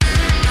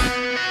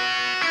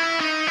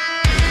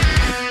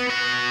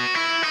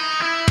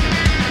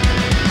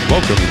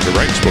Welcome to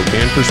Right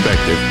Spokane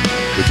Perspective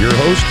with your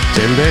host,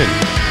 Tim Ben.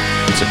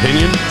 It's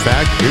opinion,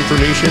 fact,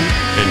 information,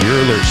 and your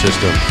alert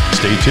system.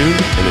 Stay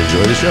tuned and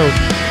enjoy the show.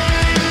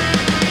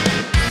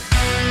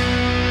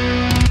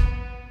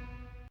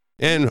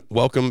 And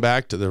welcome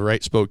back to the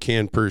Right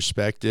Spokane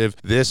Perspective.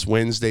 This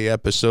Wednesday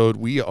episode,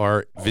 we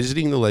are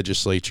visiting the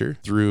legislature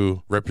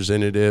through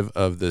Representative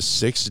of the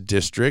 6th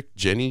District,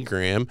 Jenny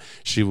Graham.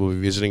 She will be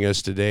visiting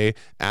us today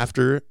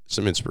after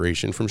some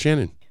inspiration from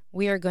Shannon.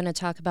 We are going to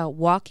talk about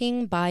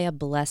walking by a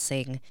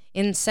blessing.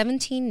 In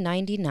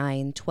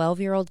 1799,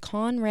 12-year-old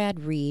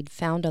Conrad Reed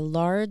found a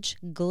large,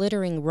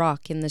 glittering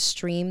rock in the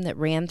stream that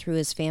ran through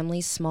his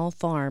family's small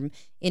farm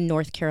in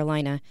North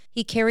Carolina.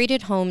 He carried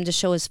it home to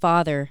show his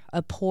father,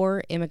 a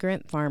poor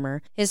immigrant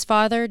farmer. His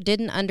father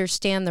didn't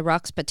understand the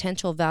rock's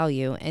potential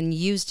value and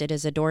used it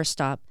as a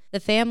doorstop. The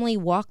family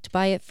walked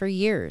by it for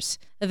years.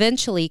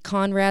 Eventually,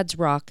 Conrad's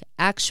rock,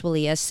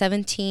 actually a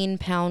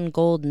 17-pound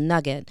gold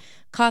nugget,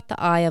 caught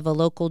the eye of a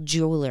local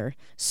jeweler.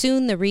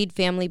 Soon the Reed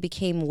family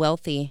became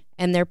wealthy,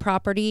 and their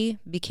property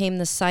became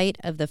the site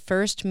of the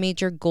first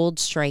major gold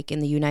strike in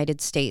the United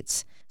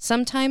States.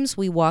 Sometimes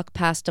we walk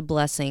past a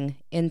blessing,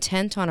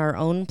 intent on our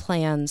own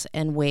plans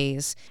and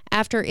ways.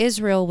 After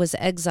Israel was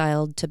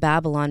exiled to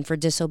Babylon for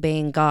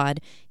disobeying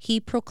God, he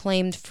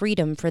proclaimed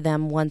freedom for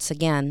them once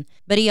again.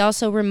 But he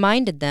also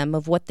reminded them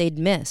of what they'd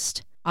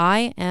missed.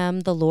 I am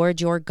the Lord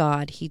your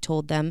God, he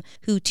told them,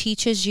 who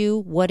teaches you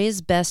what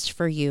is best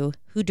for you,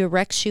 who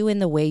directs you in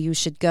the way you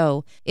should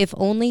go. If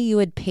only you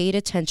had paid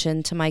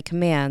attention to my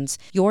commands,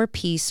 your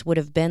peace would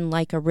have been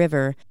like a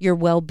river, your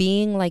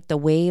well-being like the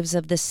waves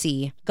of the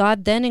sea.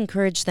 God then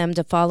encouraged them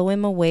to follow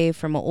him away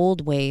from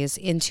old ways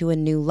into a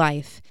new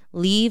life.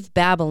 Leave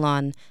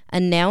Babylon.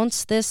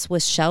 Announce this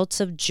with shouts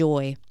of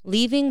joy.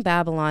 Leaving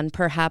Babylon,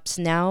 perhaps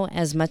now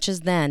as much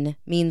as then,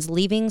 means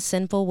leaving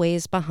sinful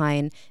ways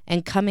behind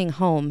and coming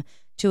home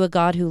to a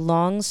God who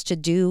longs to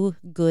do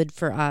good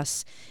for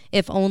us,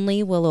 if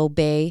only we'll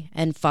obey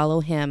and follow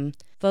him.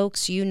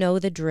 Folks, you know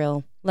the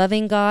drill.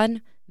 Loving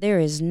God, there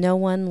is no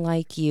one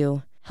like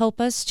you.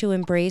 Help us to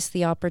embrace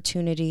the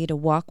opportunity to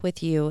walk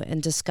with you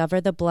and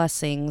discover the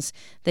blessings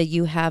that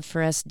you have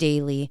for us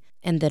daily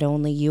and that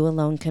only you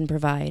alone can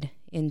provide.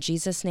 In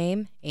Jesus'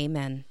 name,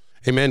 amen.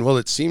 Amen. Well,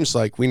 it seems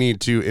like we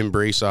need to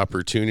embrace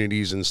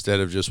opportunities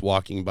instead of just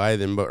walking by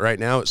them. But right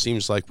now, it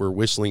seems like we're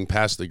whistling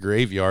past the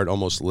graveyard,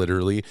 almost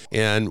literally.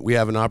 And we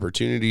have an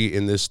opportunity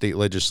in this state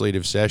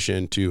legislative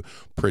session to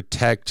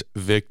protect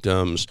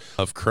victims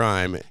of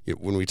crime.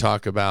 When we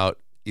talk about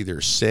either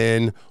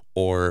sin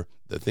or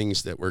the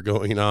things that were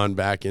going on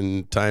back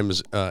in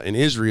times in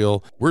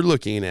Israel, we're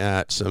looking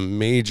at some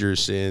major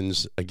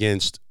sins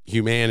against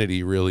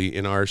humanity, really,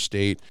 in our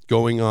state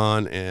going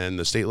on, and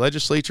the state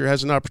legislature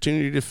has an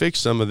opportunity to fix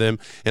some of them.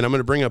 And I'm going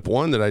to bring up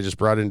one that I just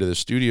brought into the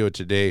studio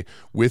today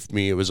with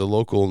me. It was a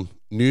local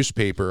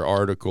newspaper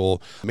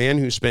article. A man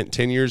who spent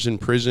 10 years in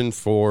prison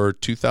for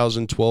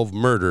 2012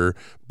 murder,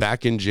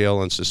 back in jail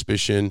on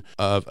suspicion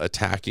of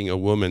attacking a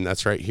woman.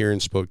 That's right here in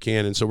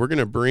Spokane. And so we're going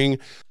to bring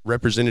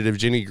Representative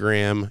Jenny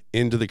Graham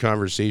into the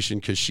conversation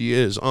because she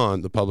is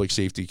on the Public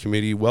Safety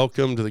Committee.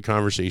 Welcome to the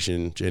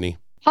conversation, Jenny.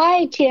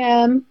 Hi,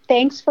 Tim.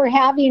 Thanks for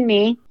having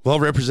me. Well,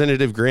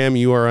 Representative Graham,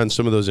 you are on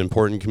some of those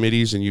important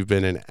committees, and you've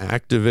been an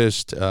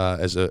activist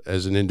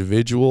as an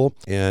individual,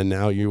 and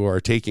now you are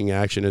taking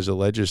action as a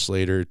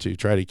legislator to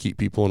try to keep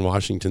people in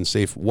Washington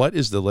safe. What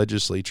is the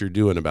legislature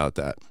doing about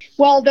that?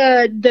 Well,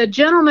 the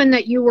gentleman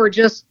that you were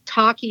just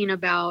talking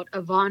about,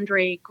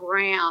 Avondre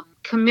Graham,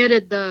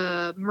 committed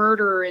the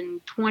murder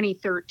in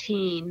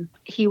 2013.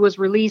 He was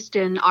released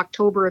in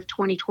October of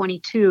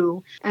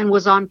 2022 and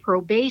was on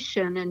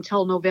probation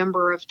until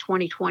November of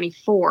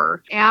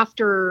 2024.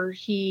 After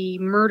he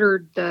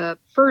murdered the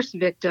first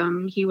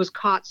victim, he was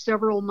caught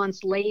several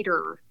months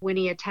later when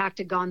he attacked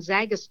a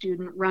Gonzaga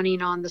student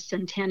running on the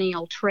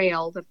Centennial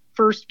Trail, the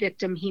first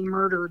victim he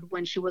murdered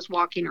when she was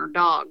walking her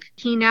dog.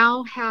 He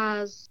now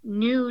has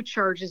new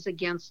charges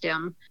against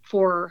him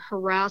for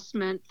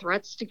harassment,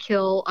 threats to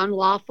kill,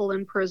 unlawful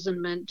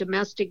imprisonment,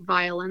 domestic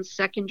violence,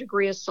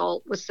 second-degree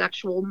assault with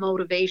sexual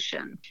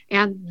motivation.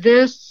 And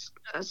this,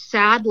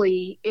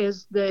 sadly,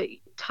 is the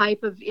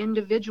type of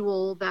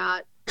individual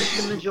that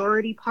the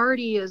majority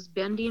party is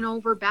bending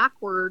over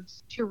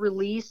backwards to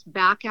release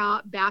back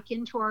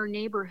into our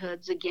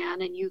neighborhoods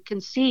again. And you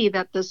can see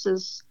that this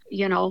is,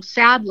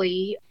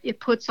 sadly, it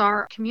puts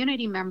our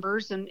community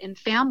members and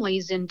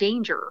families in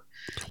danger.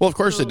 Well, of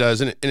course it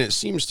does. And it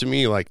seems to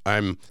me like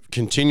I'm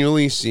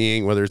continually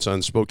seeing, whether it's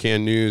on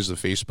Spokane News, the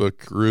Facebook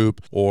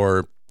group,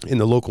 or in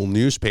the local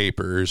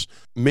newspapers,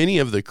 many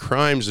of the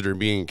crimes that are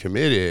being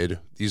committed,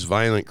 these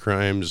violent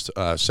crimes,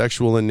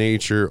 sexual in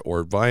nature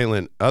or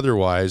violent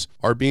otherwise,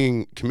 are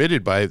being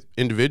committed by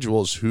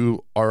individuals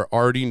who are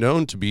already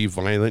known to be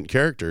violent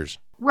characters.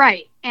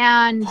 Right.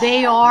 And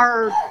they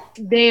are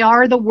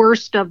the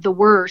worst of the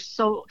worst.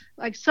 So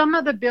like some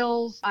of the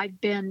bills I've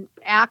been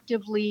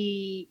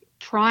actively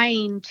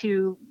trying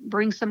to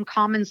bring some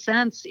common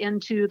sense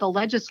into the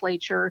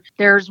legislature.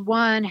 There's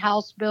one,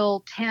 House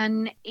Bill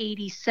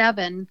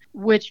 1087,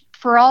 which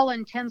for all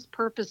intents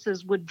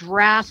purposes would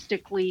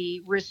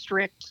drastically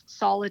restrict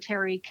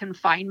solitary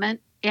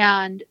confinement.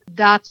 And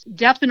that's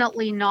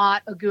definitely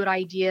not a good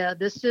idea.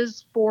 This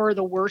is for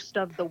the worst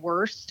of the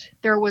worst.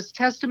 There was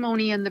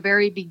testimony in the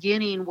very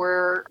beginning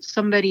where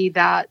somebody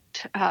that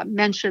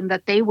mentioned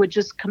that they would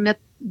just commit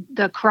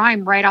the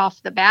crime right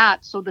off the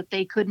bat so that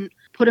they couldn't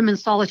put them in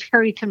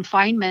solitary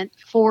confinement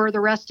for the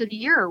rest of the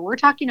year. We're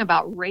talking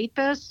about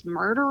rapists,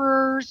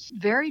 murderers,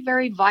 very,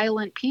 very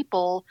violent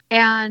people.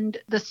 And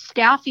the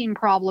staffing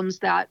problems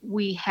that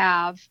we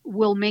have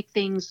will make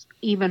things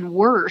even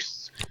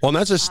worse. Well, and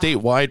that's a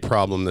statewide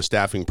problem, the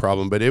staffing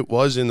problem, but it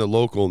was in the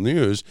local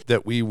news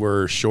that we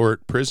were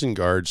short prison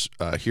guards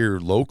here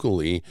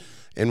locally.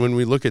 And when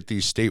we look at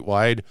these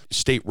statewide,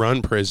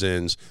 state-run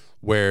prisons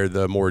where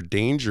the more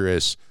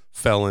dangerous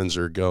felons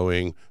are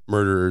going,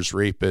 murderers,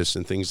 rapists,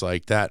 and things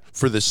like that,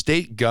 for the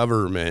state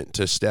government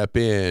to step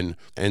in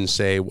and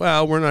say,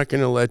 well, we're not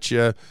going to let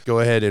you go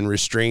ahead and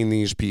restrain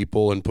these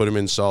people and put them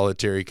in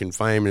solitary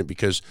confinement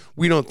because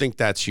we don't think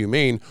that's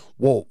humane.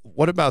 Well,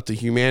 what about the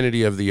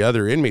humanity of the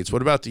other inmates?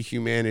 What about the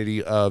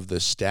humanity of the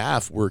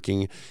staff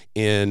working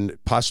in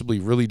possibly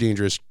really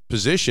dangerous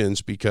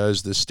positions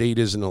because the state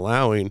isn't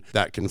allowing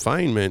that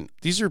confinement?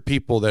 These are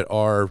people that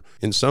are,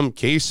 in some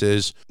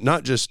cases,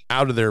 not just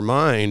out of their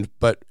mind,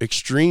 but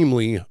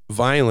extremely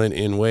violent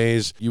in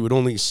ways you would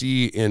only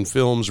see in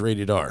films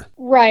rated R.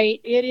 Right.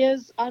 It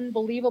is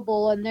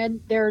unbelievable. And then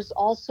there's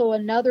also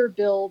another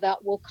bill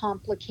that will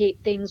complicate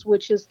things,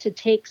 which is to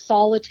take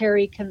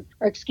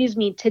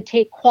to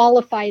take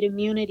qualified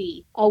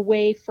immunity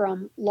away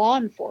from law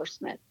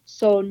enforcement.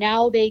 So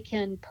now they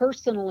can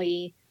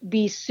personally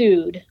be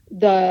sued.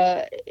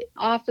 The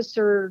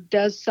officer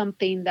does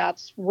something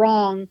that's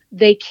wrong,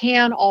 they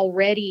can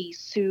already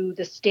sue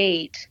the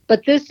state.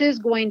 But this is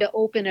going to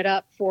open it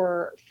up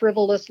for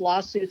frivolous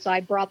lawsuits. I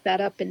brought that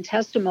up in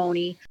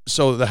testimony.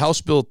 So the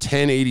House Bill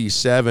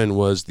 1087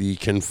 was the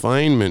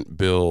confinement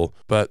bill,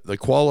 but the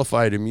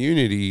qualified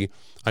immunity,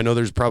 I know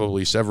there's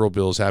probably several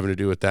bills having to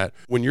do with that.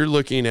 When you're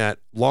looking at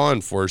law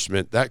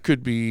enforcement, that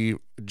could be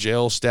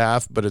jail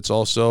staff, but it's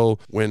also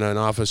when an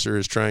officer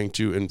is trying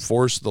to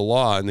enforce the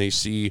law and they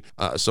see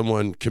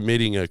someone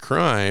committing a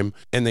crime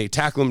and they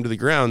tackle them to the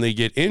ground, they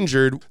get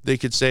injured. They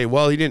could say,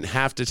 well, he didn't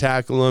have to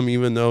tackle him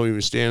even though he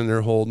was standing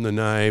there holding the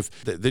knife.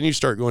 Then you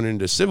start going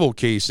into civil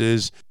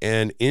cases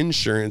and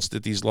insurance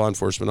that these law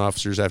enforcement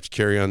officers have to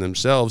carry on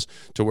themselves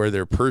to where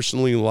they're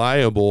personally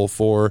liable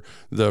for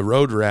the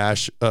road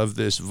rash of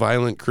this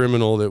violent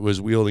criminal that was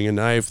wielding a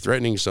knife,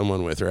 threatening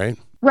someone with, right?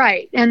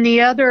 Right. And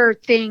the other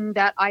thing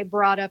that I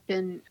brought up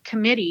in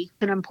committee,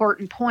 an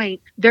important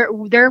point, there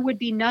would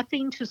be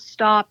nothing to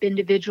stop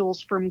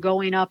individuals from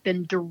going up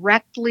and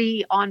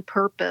directly on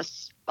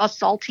purpose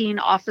assaulting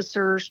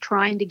officers,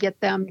 trying to get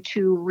them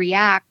to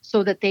react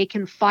so that they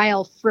can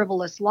file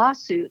frivolous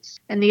lawsuits.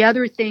 And the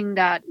other thing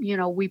that,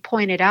 we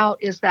pointed out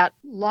is that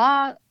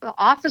law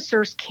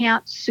officers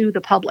can't sue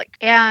the public.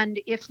 And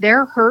if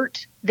they're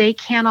hurt, they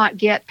cannot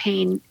get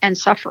pain and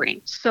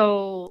suffering.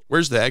 So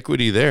where's the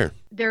equity there?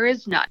 There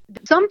is none.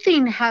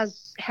 Something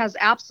has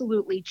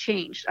absolutely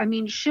changed. I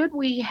mean, should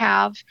we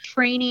have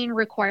training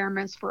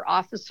requirements for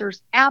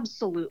officers?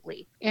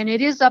 Absolutely. And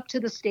it is up to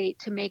the state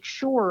to make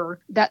sure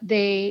that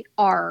they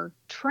are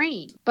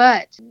trained.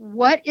 But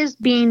what is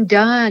being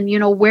done?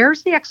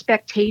 Where's the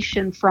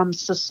expectation from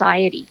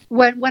society?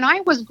 When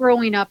I was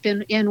growing up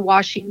in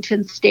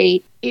Washington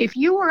State, if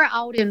you were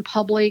out in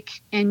public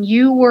and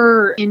you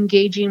were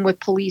engaging with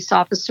police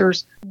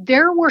officers,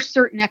 there were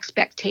certain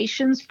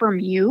expectations from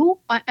you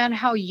and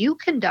how you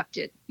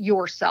conducted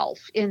yourself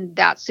in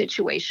that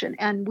situation.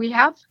 And we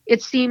have,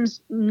 it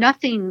seems,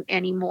 nothing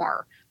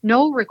anymore.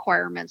 No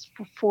requirements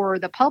for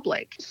the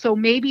public. So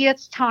maybe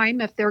it's time,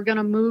 if they're going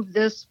to move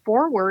this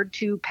forward,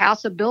 to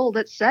pass a bill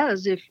that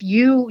says if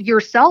you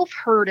yourself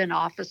hurt an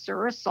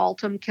officer,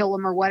 assault him, kill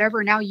him, or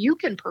whatever, now you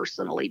can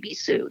personally be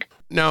sued.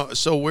 Now,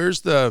 so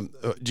where's the,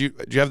 do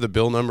you have the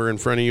bill number in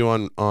front of you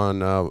on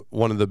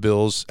one of the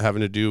bills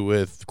having to do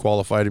with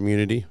qualified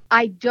immunity?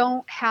 I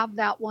don't have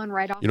that one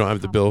right off. You don't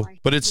have the bill,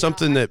 but it's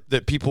something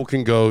that people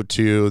can go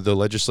to the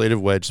legislative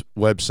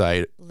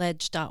website,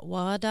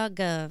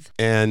 ledge.wa.gov,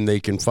 and they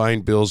can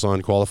find bills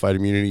on qualified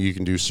immunity. You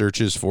can do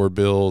searches for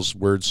bills,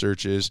 word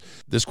searches.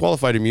 This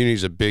qualified immunity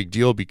is a big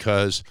deal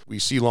because we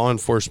see law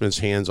enforcement's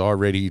hands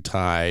already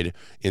tied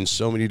in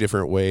so many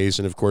different ways.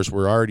 And of course,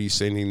 we're already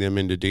sending them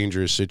into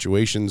dangerous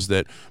situations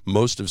that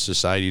most of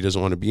society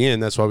doesn't want to be in.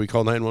 That's why we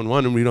call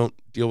 911 and we don't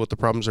deal with the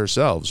problems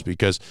ourselves,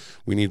 because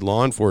we need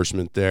law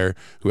enforcement there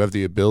who have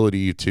the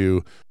ability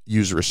to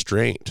use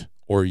restraint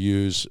or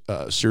use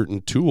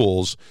certain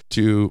tools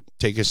to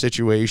take a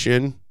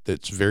situation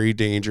that's very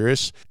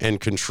dangerous and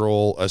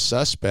control a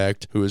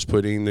suspect who is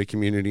putting the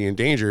community in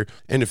danger.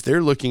 And if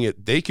they're looking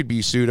at, they could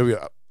be sued. I mean,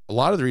 a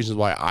lot of the reasons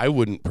why I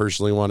wouldn't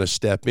personally want to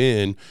step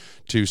in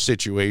to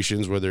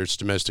situations, whether it's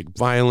domestic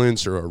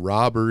violence or a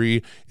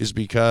robbery, is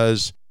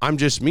because I'm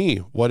just me.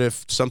 What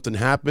if something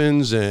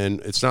happens? And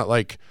it's not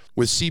like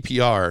with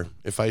CPR,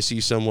 if I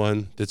see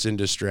someone that's in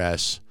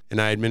distress and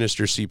I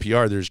administer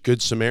CPR, there's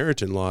Good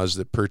Samaritan laws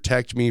that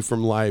protect me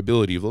from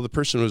liability. Well, the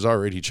person was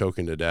already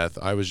choking to death.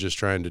 I was just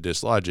trying to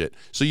dislodge it.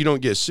 So you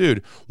don't get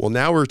sued. Well,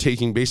 now we're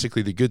taking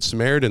basically the Good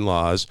Samaritan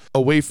laws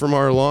away from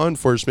our law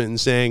enforcement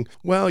and saying,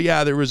 well,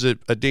 yeah, there was a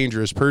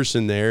dangerous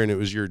person there and it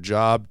was your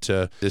job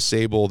to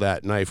disable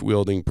that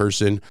knife-wielding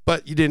person,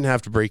 but you didn't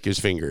have to break his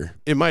finger.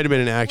 It might have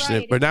been an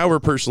accident, but now we're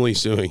personally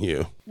suing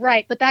you.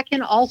 Right. But that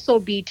can also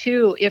be,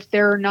 too, if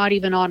they're not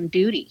even on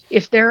duty.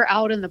 If they're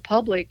out in the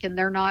public and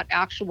they're not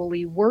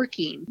actually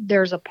working,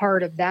 there's a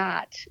part of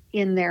that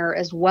in there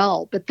as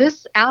well. But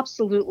this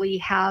absolutely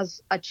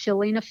has a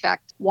chilling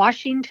effect.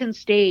 Washington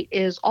State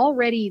is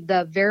already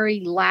the very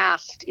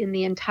last in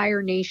the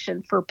entire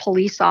nation for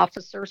police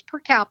officers per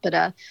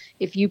capita.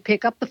 If you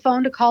pick up the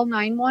phone to call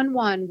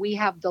 911, we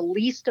have the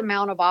least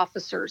amount of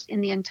officers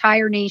in the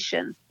entire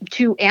nation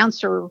to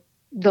answer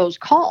those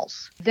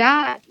calls.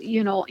 That,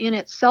 in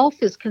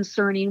itself is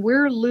concerning.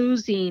 We're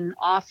losing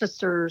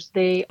officers.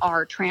 They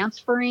are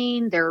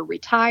transferring, they're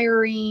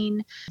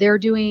retiring, they're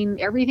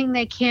doing everything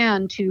they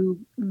can to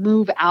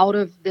move out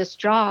of this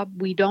job.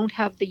 We don't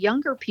have the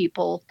younger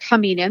people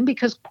coming in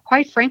because,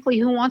 quite frankly,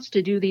 who wants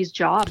to do these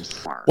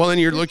jobs more? Well, and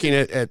you're looking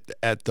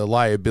at the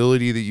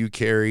liability that you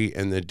carry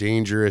and the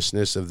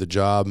dangerousness of the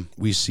job.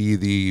 We see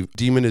the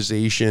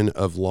demonization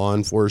of law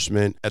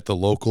enforcement at the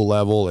local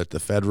level, at the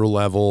federal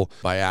level,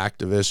 by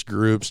activists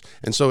groups.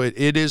 And so it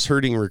is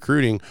hurting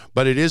recruiting,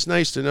 but it is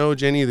nice to know,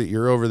 Jenny, that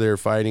you're over there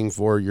fighting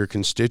for your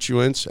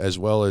constituents as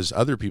well as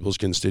other people's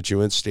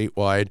constituents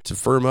statewide to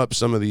firm up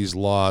some of these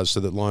laws so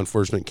that law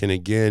enforcement can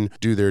again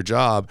do their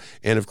job.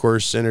 And of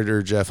course,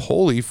 Senator Jeff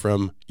Holy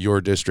from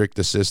your district,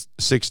 the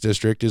 6th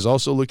district, is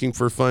also looking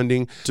for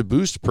funding to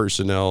boost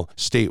personnel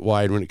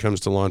statewide when it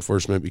comes to law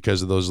enforcement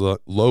because of those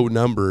low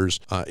numbers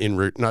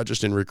not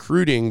just in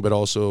recruiting, but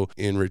also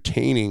in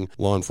retaining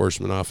law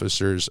enforcement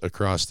officers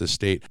across the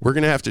state. We're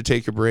going to have to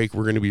take a break.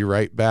 We're going to be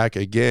right back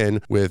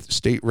again with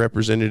State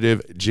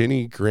Representative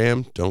Ginny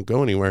Graham. Don't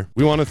go anywhere.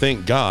 We want to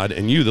thank God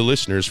and you, the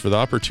listeners, for the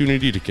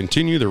opportunity to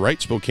continue the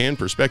Right Spokane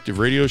Perspective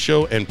radio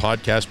show and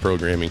podcast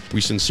programming.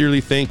 We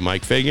sincerely thank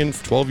Mike Fagan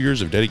for 12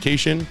 years of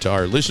dedication to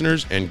our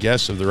listeners and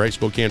guests of the Right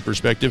Spokane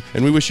Perspective,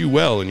 and we wish you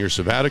well in your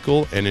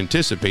sabbatical and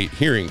anticipate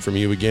hearing from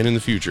you again in the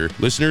future.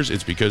 Listeners,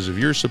 it's because of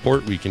your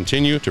support we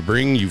continue to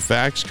bring you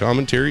facts,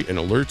 commentary, and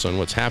alerts on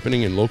what's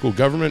happening in local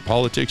government,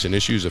 politics, and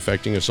issues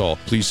affecting us all.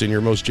 Please send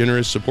your most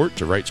generous support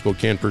to Right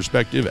Spokane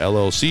Perspective,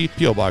 LLC,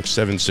 P.O. Box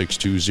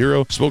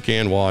 7620,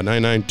 Spokane, WA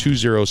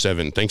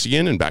 99207. Thanks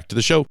again, and back to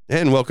the show.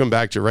 And welcome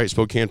back to Right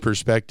Spokane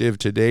Perspective.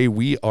 Today,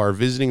 we are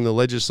visiting the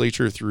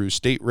legislature through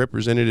State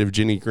Representative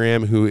Ginny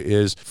Graham, who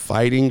is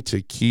fighting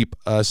to keep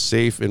us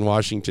safe in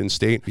Washington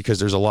State because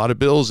there's a lot of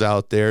bills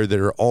out there that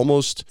are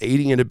almost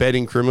aiding and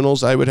abetting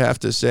criminals, I would have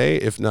to say,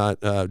 if not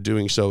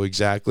doing so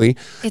exactly.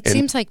 It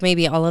seems like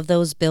maybe all of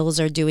those bills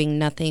are doing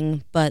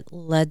nothing but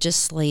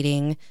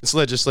legislating. It's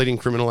legislating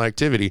criminal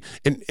activity.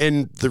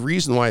 And the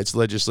reason why it's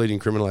legislating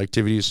criminal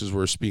activity is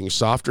we're being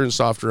softer and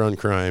softer on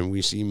crime.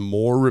 We see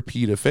more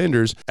repeat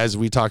offenders, as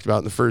we talked about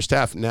in the first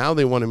half. Now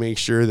they want to make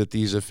sure that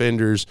these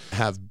offenders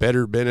have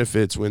better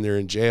benefits when they're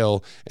in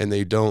jail, and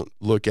they don't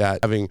look at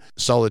having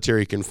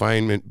solitary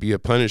confinement be a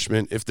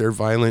punishment if they're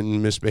violent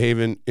and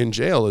misbehaving in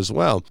jail as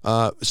well.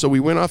 So we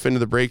went off into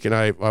the break, and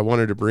I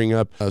wanted to bring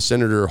up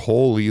Senator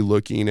Holy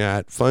looking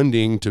at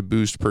funding to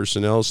boost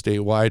personnel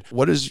statewide.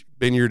 What has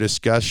been your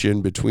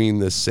discussion between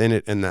the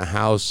Senate and the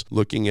House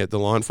looking at the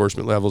law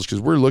enforcement levels? Because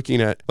we're looking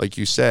at, like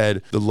you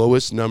said, the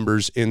lowest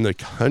numbers in the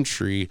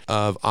country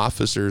of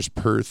officers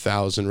per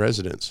 1,000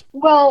 residents.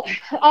 Well,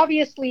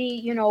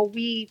 obviously,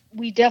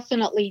 we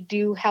definitely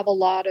do have a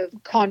lot of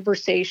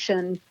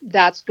conversation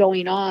that's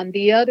going on.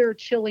 The other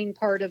chilling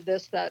part of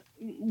this that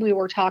we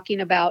were talking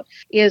about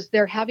is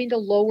they're having to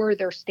lower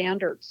their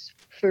standards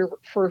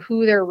for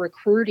who they're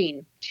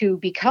recruiting to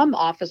become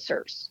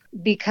officers.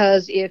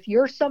 Because if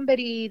you're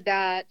somebody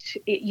that,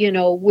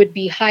 would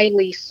be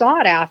highly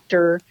sought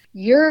after,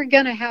 you're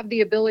going to have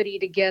the ability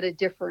to get a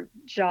different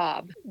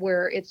job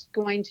where it's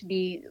going to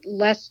be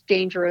less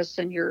dangerous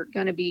and you're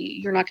not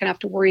going to have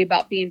to worry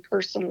about being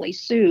personally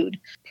sued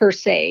per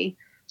se.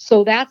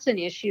 So that's an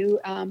issue.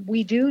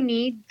 We do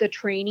need the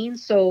training.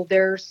 So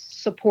there's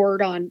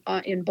support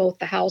in both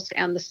the House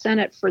and the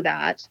Senate for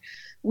that.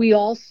 We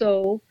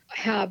also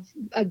have,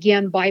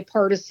 again,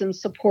 bipartisan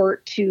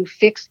support to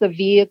fix the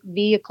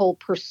vehicle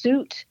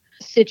pursuit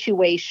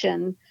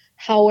situation.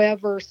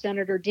 However,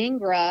 Senator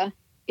Dingra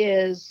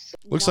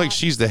looks like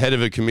she's the head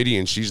of a committee,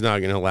 and she's not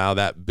going to allow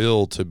that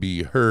bill to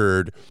be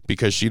heard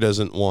because she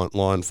doesn't want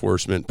law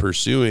enforcement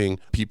pursuing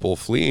people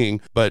fleeing.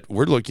 But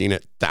we're looking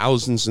at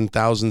thousands and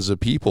thousands of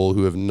people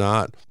who have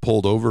not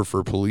pulled over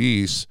for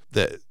police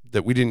that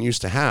we didn't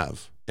used to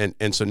have.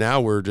 And so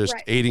now we're just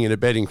Right. aiding and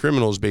abetting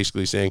criminals,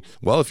 basically saying,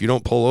 well, if you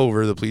don't pull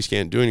over, the police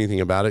can't do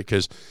anything about it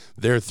because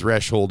their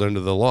threshold under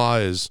the law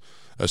is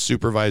a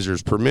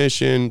supervisor's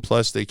permission.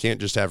 Plus, they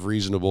can't just have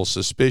reasonable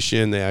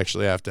suspicion. They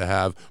actually have to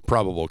have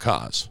probable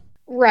cause.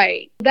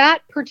 Right.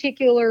 That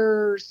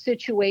particular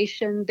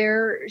situation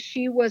there,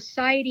 she was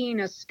citing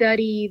a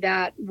study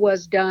that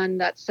was done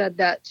that said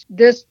that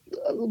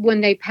when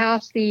they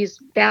passed these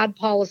bad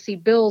policy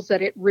bills,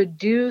 that it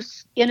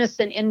reduced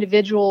innocent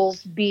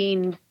individuals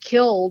being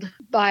killed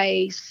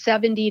by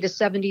 70 to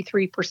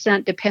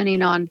 73%,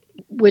 depending on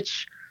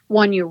which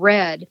one you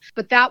read,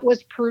 but that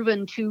was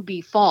proven to be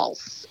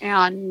false.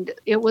 And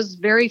it was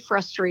very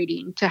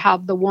frustrating to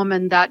have the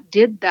woman that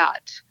did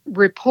that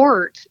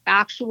report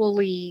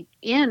actually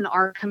in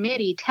our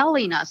committee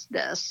telling us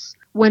this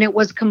when it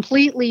was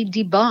completely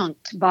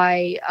debunked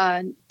by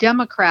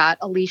Democrat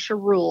Alicia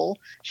Rule.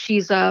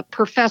 She's a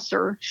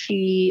professor.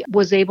 She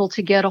was able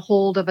to get a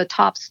hold of a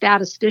top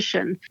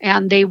statistician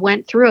and they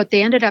went through it.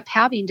 They ended up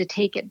having to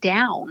take it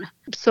down.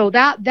 So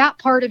that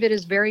part of it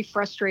is very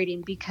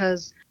frustrating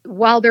because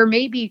while there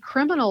may be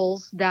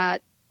criminals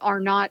that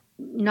are not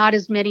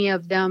as many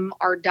of them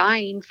are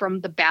dying from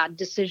the bad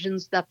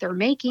decisions that they're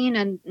making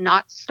and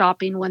not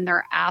stopping when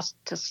they're asked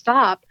to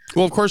stop.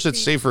 Well, of course,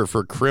 it's safer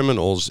for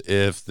criminals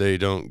if they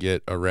don't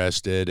get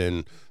arrested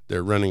and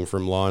they're running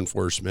from law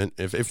enforcement.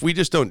 If we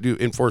just don't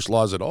enforce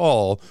laws at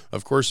all,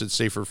 of course, it's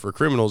safer for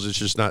criminals. It's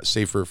just not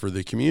safer for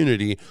the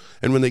community.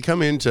 And when they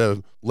come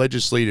into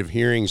legislative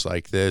hearings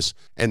like this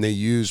and they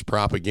use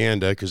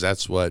propaganda, because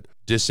that's what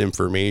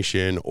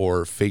disinformation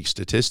or fake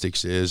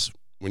statistics is,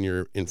 when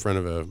you're in front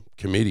of a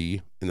committee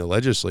in the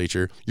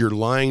legislature, you're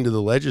lying to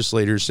the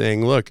legislators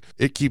saying, look,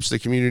 it keeps the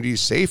community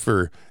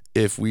safer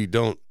if we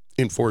don't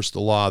enforce the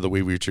law the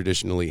way we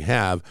traditionally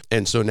have.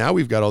 And so now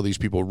we've got all these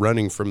people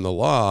running from the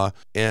law.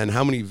 And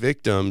how many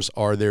victims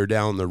are there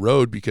down the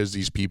road because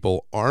these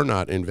people are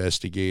not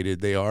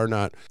investigated? They are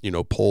not,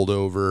 pulled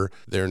over.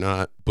 They're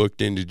not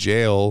booked into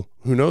jail.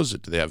 Who knows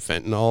it? Do they have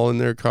fentanyl in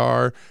their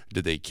car?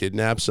 Did they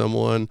kidnap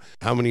someone?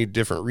 How many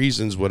different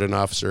reasons would an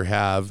officer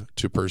have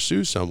to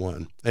pursue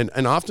someone? And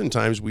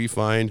oftentimes we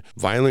find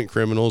violent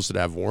criminals that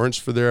have warrants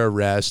for their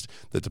arrest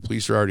that the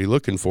police are already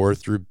looking for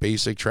through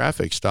basic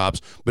traffic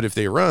stops. But if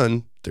they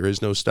run, there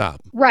is no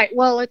stop. Right.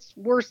 Well, it's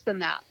worse than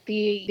that.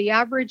 The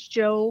average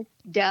Joe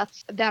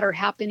deaths that are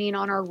happening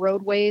on our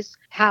roadways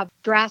have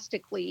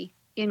drastically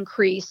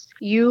increased.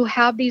 You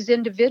have these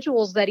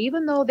individuals that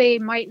even though they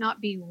might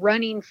not be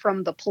running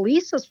from the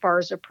police as far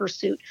as a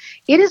pursuit,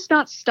 it is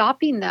not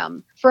stopping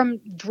them from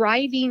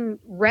driving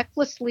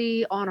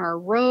recklessly on our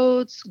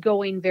roads,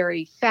 going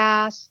very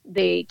fast.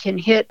 They can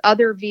hit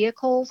other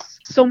vehicles.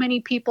 So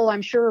many people,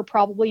 I'm sure, are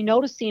probably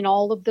noticing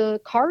all of the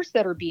cars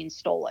that are being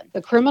stolen.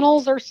 The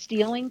criminals are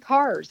stealing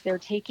cars. They're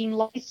taking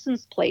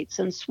license plates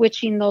and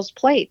switching those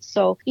plates.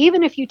 So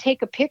even if you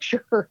take a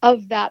picture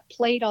of that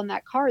plate on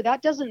that car,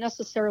 that doesn't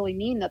necessarily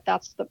mean that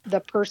that's the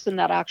person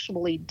that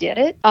actually did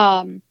it.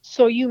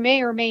 So you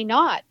may or may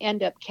not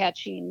end up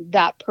catching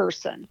that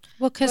person.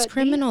 Well, because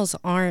criminals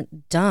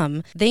aren't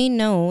dumb. They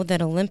know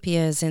that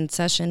Olympia is in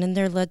session and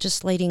they're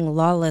legislating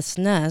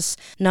lawlessness,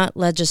 not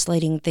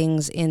legislating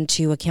things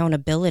into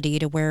accountability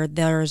to where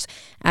there's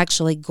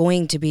actually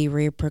going to be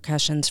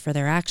repercussions for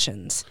their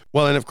actions.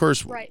 Well, and of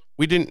course, Right.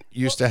 We didn't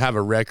used to have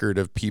a record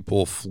of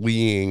people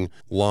fleeing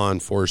law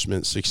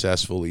enforcement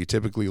successfully.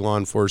 Typically, law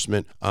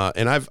enforcement,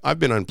 and I've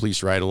been on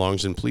police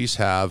ride-alongs, and police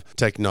have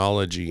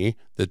technology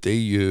that they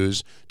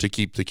use to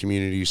keep the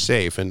community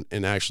safe. And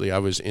actually, I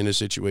was in a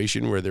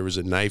situation where there was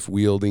a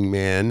knife-wielding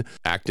man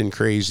acting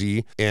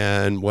crazy,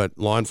 and what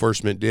law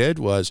enforcement did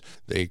was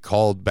they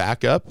called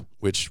backup,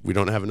 which we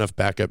don't have enough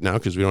backup now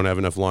because we don't have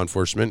enough law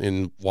enforcement.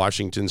 In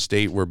Washington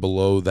State, we're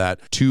below that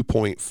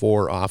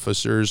 2.4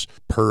 officers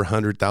per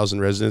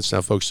 100,000 residents. Now,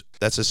 folks,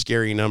 that's a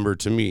scary number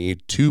to me.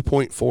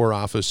 2.4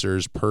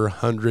 officers per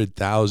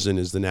 100,000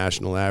 is the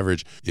national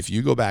average. If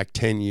you go back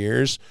 10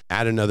 years,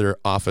 add another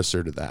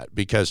officer to that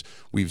because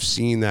we've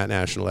seen that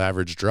national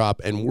average drop,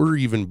 and we're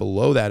even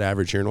below that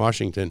average here in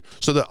Washington.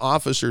 So the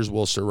officers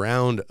will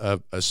surround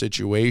a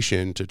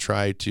situation to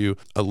try to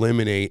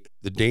eliminate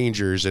the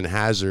dangers and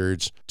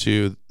hazards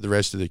to the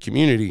rest of the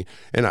community.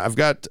 And I've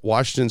got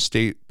Washington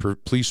State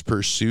Police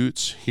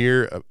Pursuits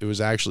here. It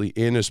was actually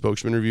in a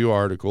Spokesman Review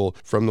article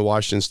from the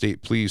Washington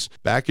State Police.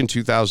 Back in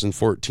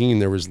 2014,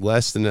 there was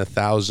less than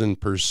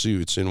 1,000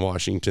 pursuits in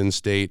Washington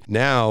State.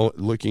 Now,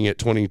 looking at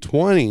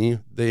 2020,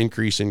 the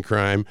increase in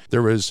crime,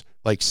 there was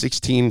like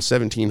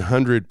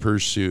 1,700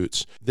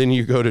 pursuits. Then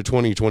you go to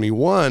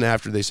 2021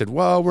 after they said,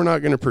 well, we're not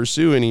going to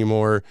pursue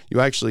anymore. You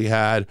actually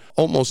had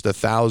almost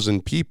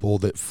 1,000 people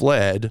that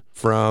fled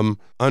from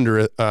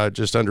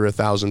just under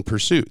 1,000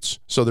 pursuits.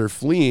 So they're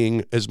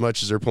fleeing as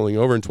much as they're pulling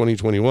over in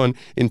 2021.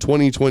 In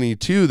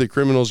 2022, the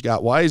criminals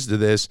got wise to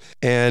this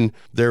and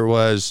there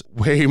was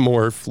way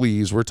more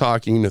flees. We're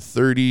talking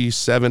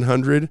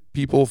 3,700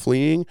 people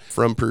fleeing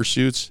from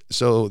pursuits.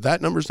 So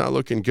that number's not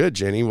looking good,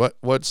 Jenny.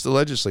 What's the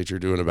legislature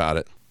doing about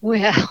it?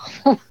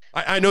 Well,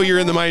 I know you're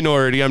in the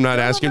minority. I'm not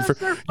asking for.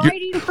 We're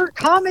fighting for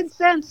common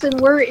sense, and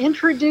we're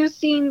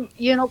introducing,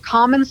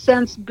 common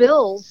sense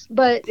bills.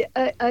 But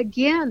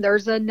again,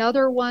 there's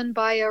another one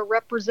by a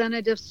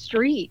Representative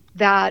Street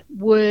that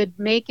would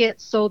make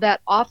it so that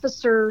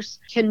officers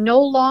can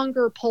no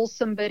longer pull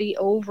somebody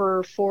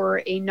over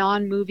for a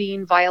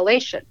non-moving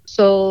violation.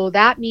 So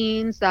that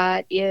means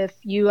that if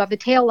you have a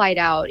taillight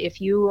out,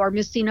 if you are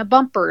missing a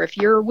bumper, if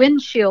your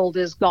windshield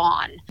is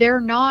gone,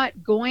 they're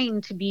not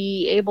going to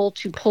be able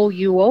to pull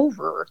you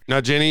over.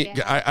 Now, Jenny,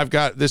 I've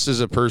got, this is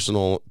a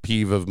personal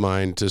peeve of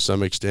mine to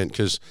some extent,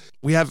 because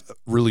we have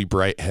really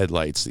bright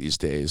headlights these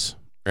days,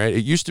 right?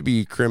 It used to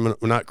be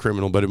not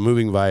criminal, but a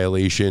moving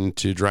violation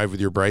to drive with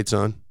your brights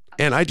on.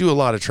 And I do a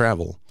lot of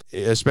travel,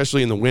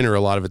 especially in the winter.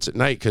 A lot of it's at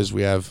night because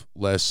we have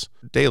less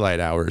daylight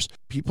hours.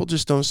 People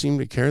just don't seem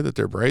to care that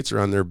their brights are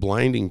on. They're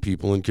blinding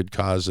people and could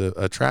cause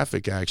a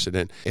traffic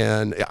accident.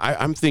 And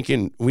I'm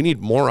thinking we need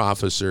more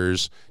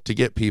officers to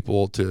get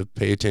people to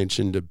pay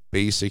attention to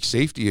basic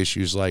safety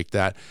issues like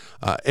that.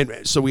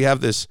 And so we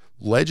have this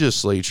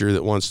legislature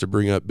that wants to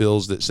bring up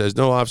bills that says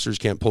no, officers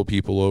can't pull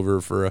people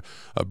over for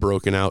a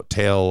broken out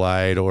tail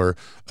light or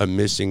a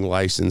missing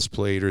license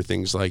plate or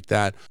things like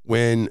that,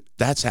 when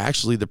that's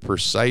actually the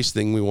precise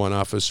thing we want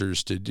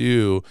officers to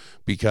do,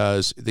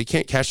 because they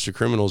can't catch the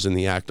criminals in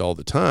the act all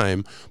the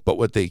time. But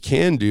what they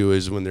can do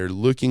is when they're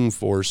looking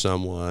for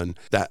someone,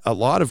 that a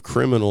lot of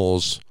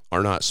criminals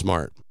are not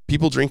smart.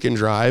 People drink and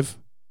drive.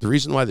 The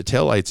reason why the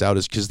taillight's out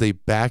is because they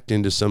backed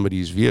into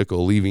somebody's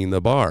vehicle leaving the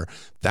bar.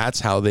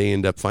 That's how they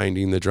end up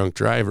finding the drunk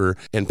driver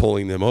and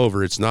pulling them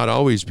over. It's not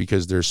always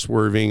because they're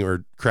swerving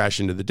or crash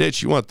into the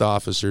ditch. You want the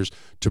officers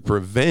to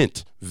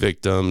prevent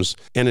victims,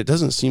 and it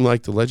doesn't seem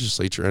like the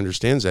legislature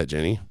understands that,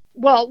 Jenny.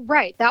 Well,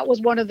 right. That was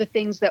one of the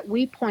things that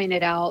we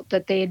pointed out,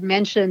 that they had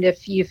mentioned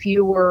if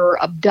you were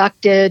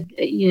abducted,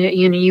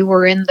 you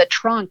were in the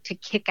trunk to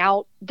kick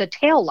out the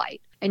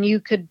taillight. And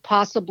you could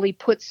possibly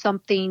put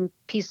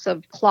piece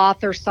of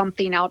cloth or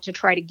something out to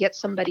try to get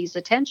somebody's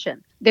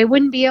attention. They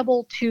wouldn't be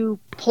able to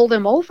pull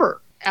them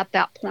over at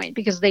that point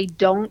because they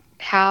don't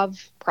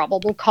have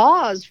probable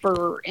cause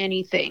for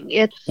anything.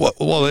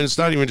 Well, and it's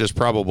not even just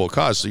probable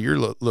cause. So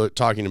you're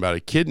talking about a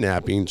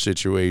kidnapping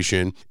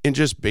situation and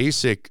just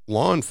basic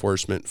law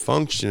enforcement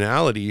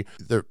functionality,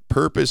 the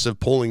purpose of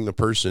pulling the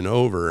person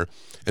over.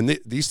 And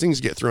these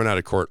things get thrown out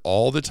of court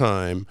all the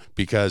time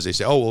because they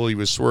say, oh, well, he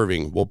was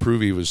swerving. We'll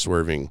prove he was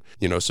swerving.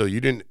 So you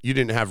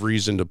didn't have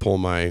reason to pull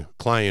my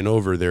client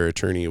over, their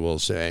attorney will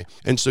say.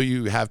 And so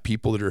you have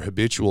people that are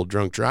habitual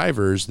drunk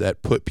drivers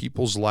that put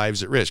people's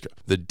lives at risk.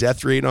 The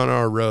death rate on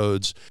our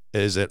roads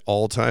is at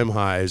all-time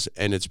highs,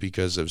 and it's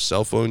because of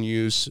cell phone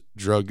use,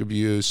 drug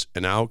abuse,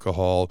 and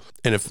alcohol.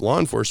 And if law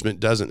enforcement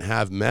doesn't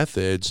have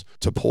methods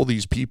to pull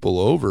these people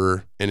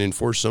over and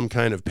enforce some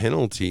kind of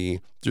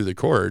penalty through the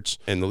courts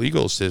and the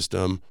legal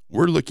system,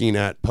 we're looking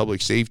at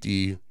public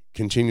safety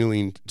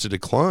continuing to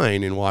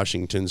decline in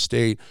Washington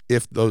state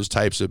if those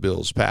types of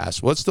bills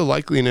pass. What's the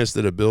likeliness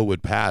that a bill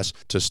would pass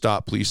to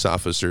stop police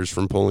officers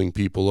from pulling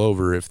people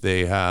over if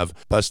they have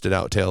busted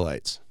out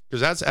taillights?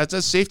 Because that's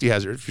a safety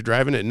hazard. If you're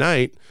driving at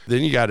night,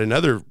 then you got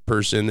another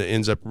person that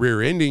ends up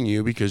rear-ending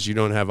you because you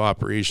don't have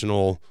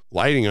operational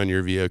lighting on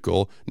your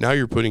vehicle. Now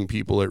you're putting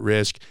people at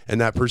risk, and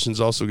that person's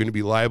also going to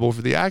be liable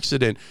for the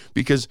accident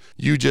because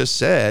you just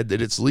said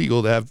that it's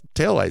legal to have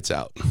taillights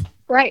out.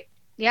 Right.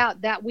 Yeah,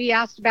 that we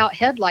asked about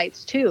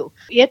headlights too.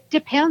 It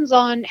depends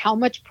on how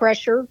much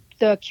pressure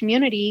the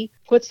community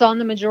puts on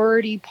the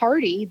majority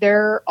party.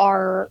 There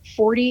are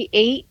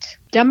 48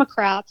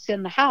 Democrats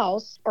in the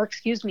House,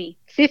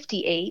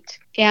 58,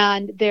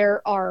 and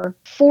there are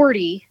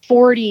 40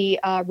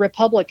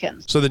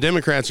 Republicans. So the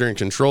Democrats are in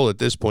control at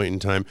this point in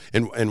time.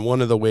 And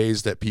one of the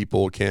ways that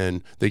people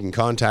can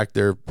contact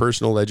their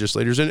personal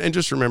legislators. And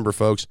just remember,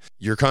 folks,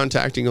 you're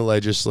contacting a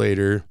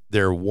legislator.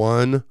 They're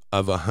one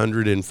of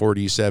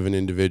 147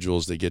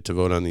 individuals that get to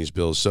vote on these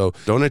bills. So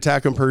don't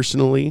attack them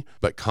personally,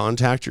 but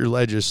contact your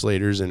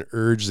legislators and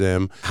urge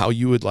them how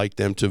you would like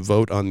them to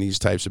vote on these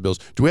types of bills.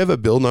 Do we have a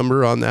bill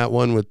number on that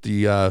one with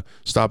the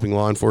stopping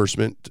law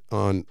enforcement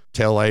on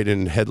taillight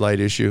and headlight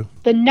issue?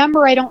 The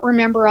number I don't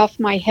remember off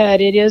my head.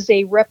 It is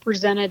a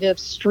Representative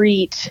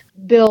Street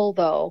bill,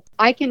 though.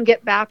 I can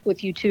get back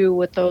with you too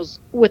with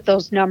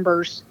those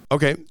numbers.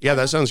 Okay, yeah,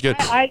 that sounds good.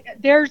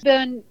 There's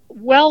been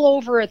well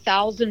over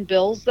 1,000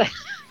 bills that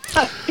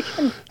have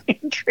been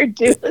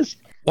introduced.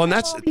 Well, and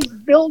that's all these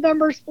bill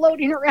numbers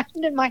floating around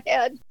in my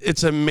head.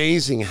 It's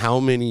amazing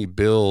how many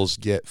bills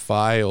get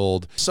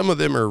filed. Some of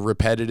them are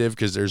repetitive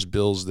because there's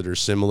bills that are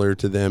similar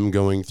to them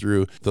going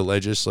through the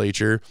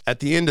legislature.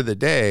 At the end of the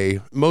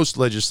day, most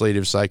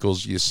legislative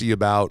cycles, you see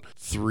about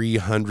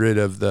 300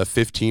 of the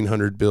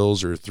 1,500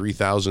 bills or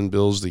 3,000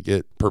 bills that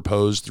get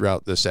proposed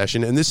throughout the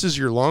session. And this is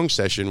your long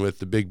session with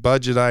the big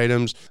budget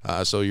items.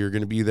 So you're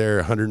going to be there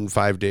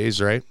 105 days,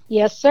 right?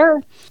 Yes,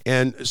 sir.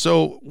 And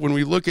so when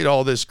we look at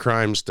all this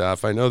crime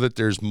stuff, I know that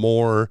there's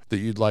more that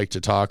you'd like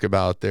to talk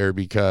about there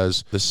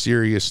because the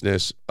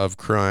seriousness of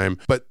crime,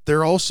 but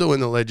they're also in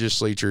the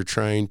legislature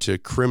trying to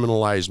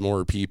criminalize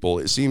more people.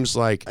 It seems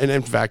like, and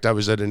in fact, I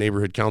was at a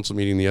neighborhood council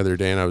meeting the other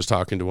day and I was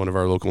talking to one of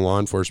our local law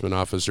enforcement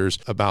officers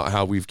about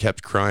how we've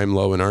kept crime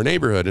low in our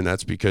neighborhood. And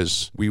that's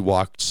because we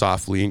walk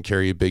softly and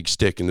carry a big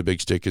stick, and the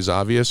big stick is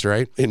obvious,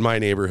 right? In my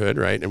neighborhood,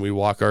 right? And we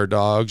walk our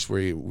dogs,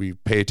 we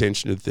pay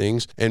attention to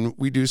things, and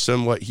we do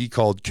some what he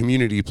called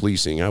community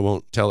policing. I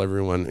won't tell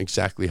everyone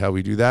exactly how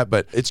we do that,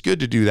 but it's good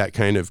to do that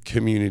kind of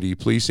community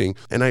policing.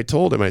 And I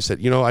told him, I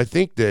said, I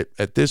think that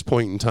at this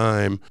point in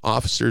time,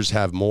 officers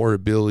have more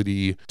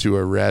ability to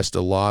arrest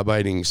a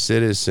law-abiding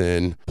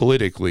citizen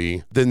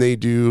politically than they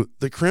do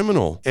the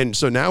criminal. And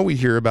so now we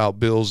hear about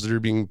bills that are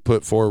being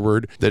put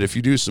forward that if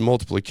you do some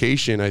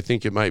multiplication, I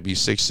think it might be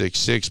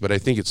 666, but I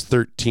think it's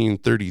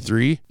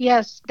 1333.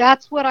 Yes,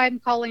 that's what I'm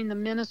calling the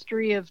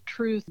Ministry of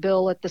Truth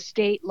bill at the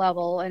state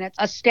level, and it's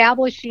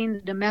establishing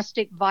the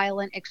Domestic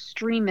Violent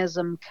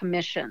Extremism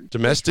Commission.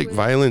 Domestic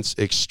violence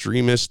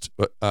extremist.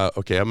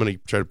 Okay, I'm going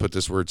to try to put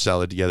this word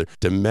salad together.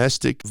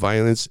 Domestic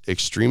Violence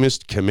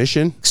Extremist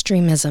Commission?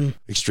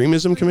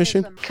 Extremism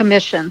Commission?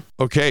 Commission.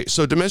 Okay,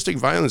 so domestic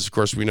violence, of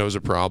course, we know is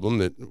a problem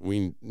that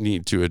we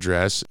need to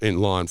address in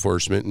law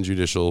enforcement and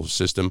judicial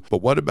system.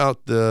 But what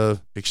about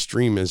the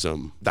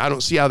extremism? I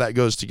don't see how that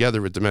goes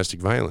together with domestic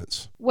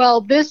violence.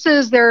 Well, this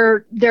is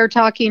they're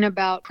talking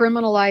about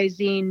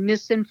criminalizing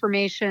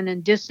misinformation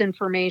and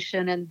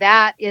disinformation, and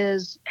that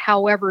is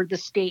however the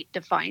state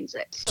defines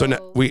it. So now,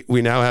 we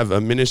now have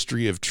a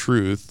Ministry of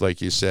Truth,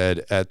 like you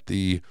said, at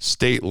the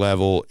state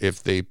level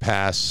if they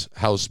pass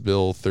House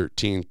Bill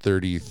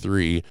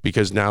 1333,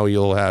 because now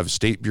you'll have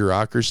state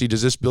bureaucracy.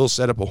 Does this bill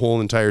set up a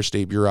whole entire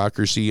state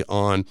bureaucracy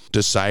on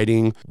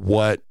deciding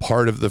what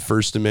part of the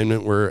First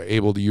Amendment we're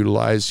able to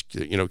utilize?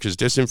 Because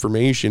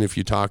disinformation, if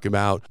you talk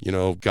about,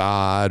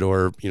 God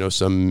or,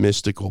 some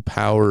mystical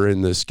power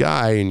in the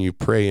sky and you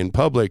pray in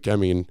public, I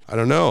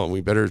don't know.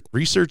 We better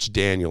research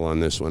Daniel on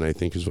this one, I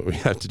think is what we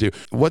have to do.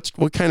 What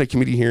kind of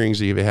committee hearings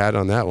have you had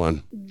on that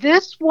one?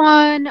 This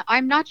one,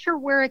 I'm not sure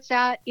where it's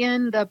at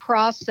in the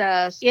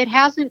process. It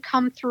hasn't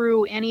come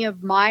through any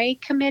of my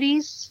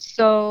committees,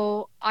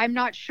 so I'm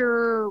not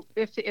sure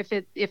if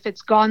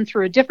it's gone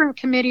through a different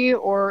committee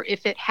or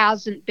if it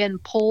hasn't been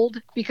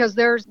pulled, because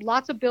there's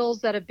lots of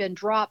bills that have been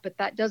dropped, but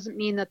that doesn't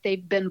mean that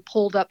they've been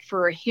pulled up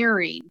for a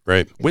hearing.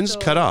 Right. When's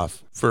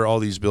cutoff for all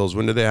these bills?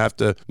 When do they have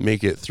to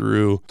make it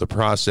through the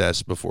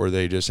process before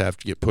they just have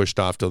to get pushed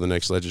off till the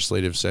next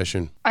legislative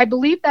session? I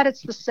believe that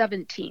it's the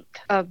 17th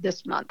of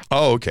this month.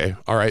 Oh, okay.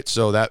 All right.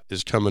 So that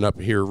is coming up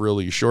here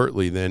really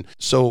shortly then.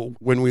 So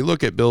when we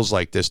look at bills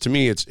like this, to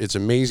me, it's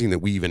amazing that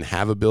we even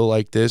have a bill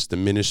like this, the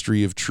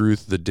Ministry of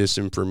Truth, the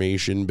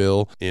disinformation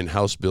bill in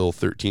House Bill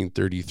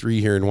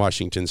 1333 here in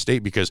Washington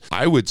State, because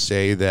I would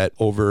say that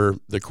over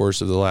the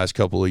course of the last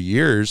couple of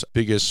years,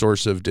 biggest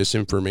source of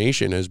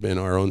disinformation has been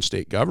our own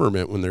state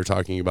government when they're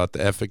talking about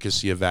the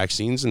efficacy of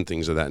vaccines and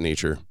things of that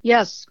nature.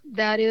 Yes,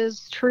 that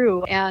is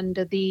true.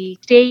 And the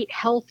state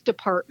health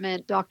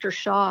department, Dr.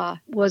 Shaw,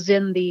 was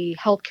in the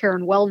Healthcare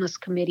and Wellness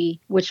Committee,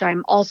 which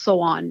I'm also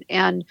on,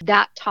 and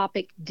that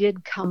topic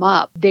did come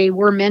up. They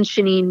were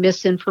mentioning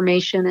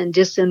misinformation and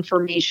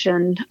disinformation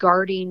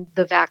regarding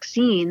the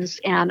vaccines,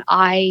 and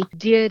I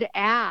did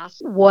ask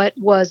what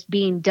was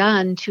being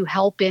done to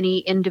help any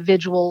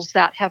individuals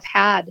that have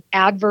had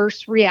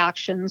adverse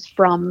reactions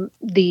from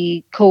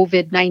the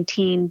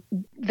COVID-19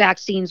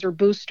 vaccines or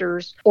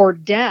boosters or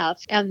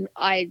deaths, and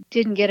I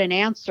didn't get an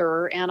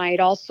answer. And I'd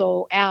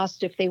also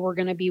asked if they were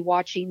going to be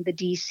watching the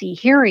DC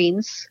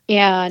hearings,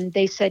 and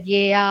they said,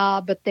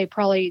 yeah, but they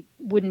probably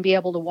wouldn't be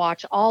able to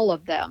watch all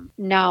of them.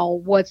 Now,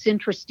 what's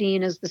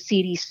interesting is the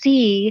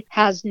CDC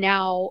has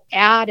now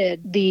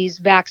added these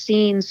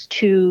vaccines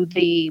to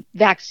the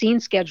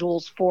vaccine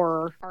schedules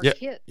for our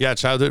kids. Yeah,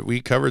 childhood.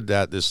 We covered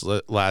that this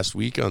last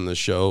week on the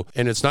show,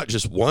 and it's not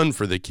just one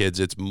for the kids;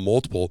 it's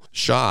multiple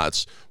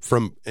shots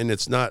and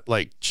it's not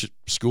like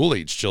school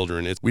age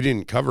children. We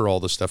didn't cover all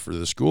the stuff for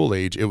the school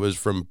age. It was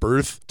from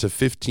birth to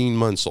 15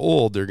 months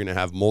old. They're going to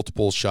have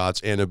multiple shots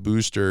and a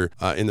booster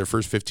in their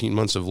first 15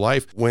 months of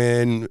life,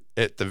 when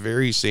at the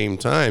very same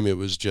time, it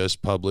was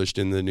just published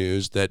in the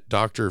news that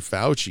Dr.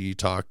 Fauci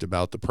talked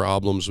about the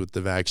problems with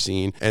the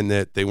vaccine and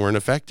that they weren't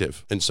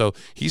effective. And so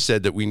he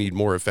said that we need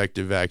more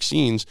effective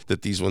vaccines,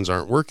 that these ones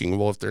aren't working.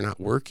 Well, if they're not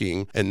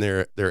working and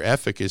their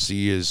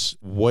efficacy is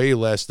way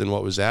less than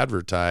what was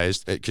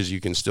advertised, because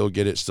you can still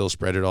get it, still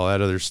spread it, all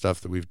that other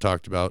stuff that we've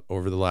talked about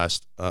over the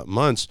last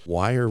months,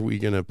 why are we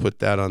going to put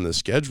that on the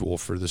schedule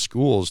for the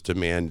schools to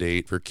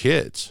mandate for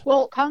kids?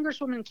 Well,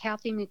 Congresswoman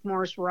Kathy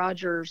McMorris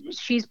Rogers,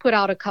 she's put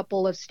out a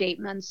couple of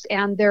statements,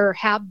 and there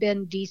have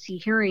been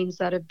DC hearings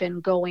that have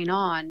been going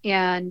on,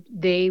 and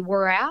they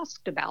were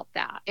asked about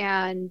that.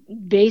 And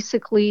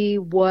basically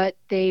what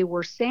they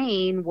were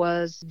saying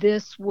was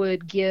this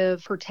would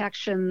give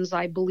protections,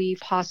 I believe,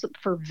 possibly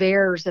for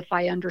VAERS, if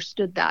I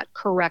understood that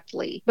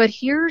correctly. But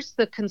here's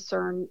the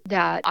concern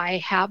that I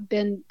have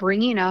been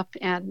bringing up,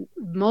 and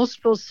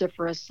most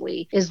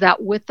vociferously, is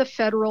that with the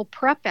Federal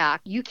PrEP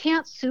Act, you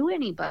can't sue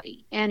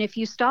anybody. And if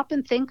you stop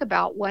and think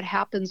about what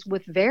happens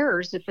with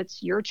VAERS, if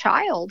it's your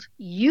child,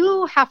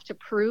 you have to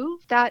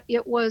prove that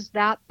it was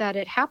that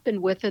it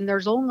happened with, and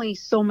there's only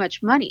so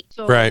much money.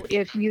 So right.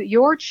 if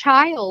your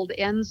child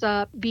ends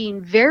up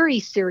being very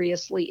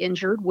seriously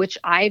injured, which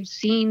I've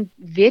seen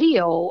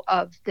video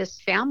of this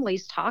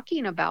families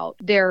talking about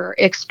their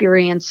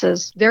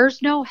experiences,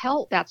 there's no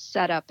help that's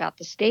set up at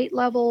the state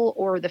level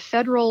or the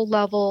federal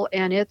level,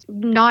 and it's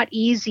not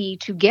easy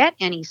to get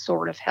any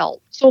sort of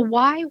help. So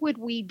why would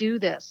we do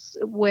this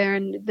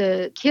when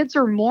the kids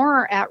are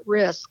more at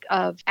risk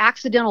of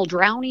accidental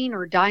drowning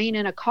or dying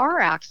in a car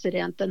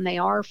accident than they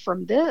are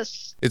from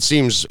this? It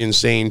seems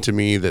insane to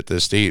me that the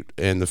state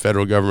and the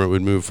federal government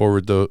would move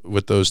forward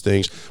with those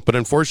things. But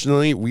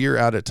unfortunately, we are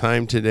out of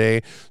time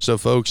today. So,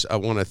 folks, I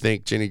want to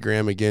thank Jenny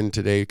Graham again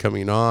today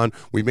coming on.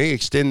 We may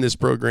extend this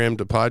program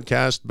to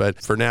podcast,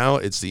 but for now,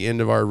 it's the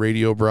end of our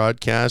radio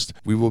broadcast.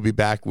 We will be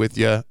back with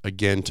you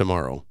again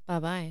tomorrow.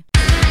 Bye-bye.